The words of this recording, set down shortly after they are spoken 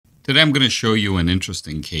Today I'm going to show you an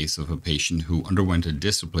interesting case of a patient who underwent a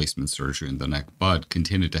disc replacement surgery in the neck but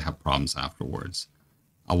continued to have problems afterwards.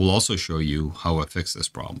 I will also show you how I fixed this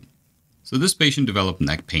problem. So this patient developed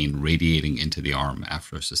neck pain radiating into the arm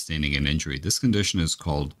after sustaining an injury. This condition is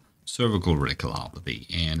called cervical radiculopathy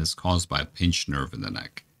and is caused by a pinched nerve in the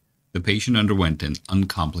neck. The patient underwent an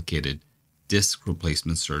uncomplicated disc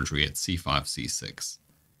replacement surgery at C5-C6.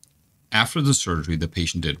 After the surgery, the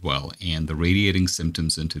patient did well, and the radiating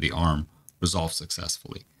symptoms into the arm resolved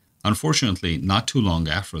successfully. Unfortunately, not too long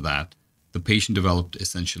after that, the patient developed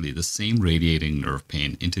essentially the same radiating nerve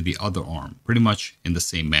pain into the other arm, pretty much in the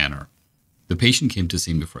same manner. The patient came to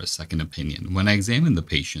see me for a second opinion. When I examined the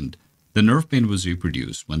patient, the nerve pain was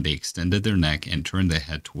reproduced when they extended their neck and turned their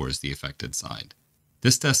head towards the affected side.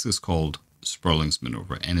 This test is called Sperling's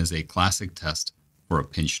maneuver and is a classic test for a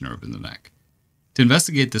pinched nerve in the neck. To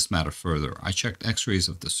investigate this matter further, I checked x-rays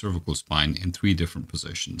of the cervical spine in 3 different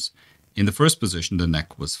positions. In the first position, the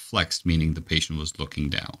neck was flexed, meaning the patient was looking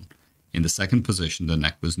down. In the second position, the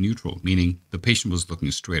neck was neutral, meaning the patient was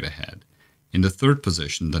looking straight ahead. In the third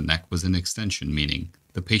position, the neck was in extension, meaning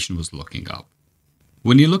the patient was looking up.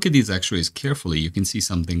 When you look at these x-rays carefully, you can see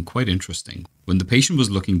something quite interesting. When the patient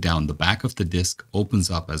was looking down, the back of the disc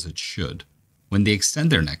opens up as it should. When they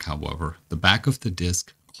extend their neck, however, the back of the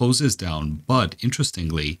disc closes down, but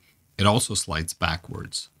interestingly, it also slides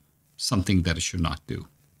backwards, something that it should not do.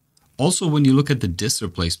 Also, when you look at the disc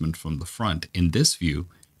replacement from the front, in this view,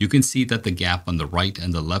 you can see that the gap on the right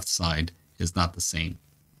and the left side is not the same.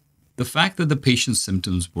 The fact that the patient's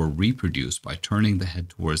symptoms were reproduced by turning the head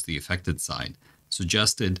towards the affected side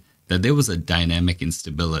suggested that there was a dynamic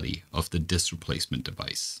instability of the disc replacement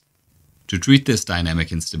device. To treat this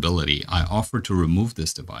dynamic instability, I offered to remove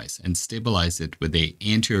this device and stabilize it with an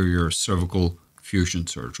anterior cervical fusion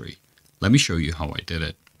surgery. Let me show you how I did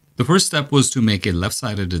it. The first step was to make a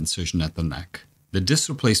left-sided incision at the neck. The disc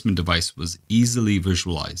replacement device was easily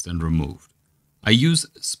visualized and removed. I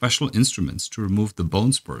used special instruments to remove the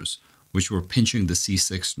bone spurs, which were pinching the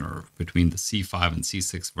C6 nerve between the C5 and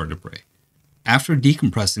C6 vertebrae. After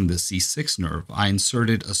decompressing the C6 nerve, I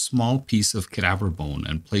inserted a small piece of cadaver bone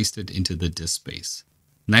and placed it into the disc space.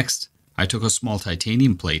 Next, I took a small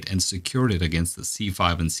titanium plate and secured it against the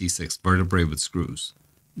C5 and C6 vertebrae with screws.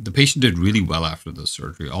 The patient did really well after the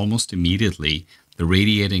surgery. Almost immediately, the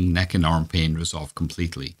radiating neck and arm pain resolved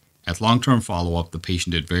completely. At long-term follow-up, the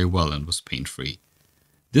patient did very well and was pain-free.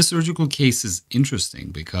 This surgical case is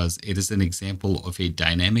interesting because it is an example of a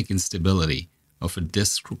dynamic instability of a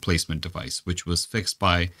disc replacement device, which was fixed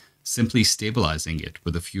by simply stabilizing it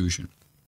with a fusion.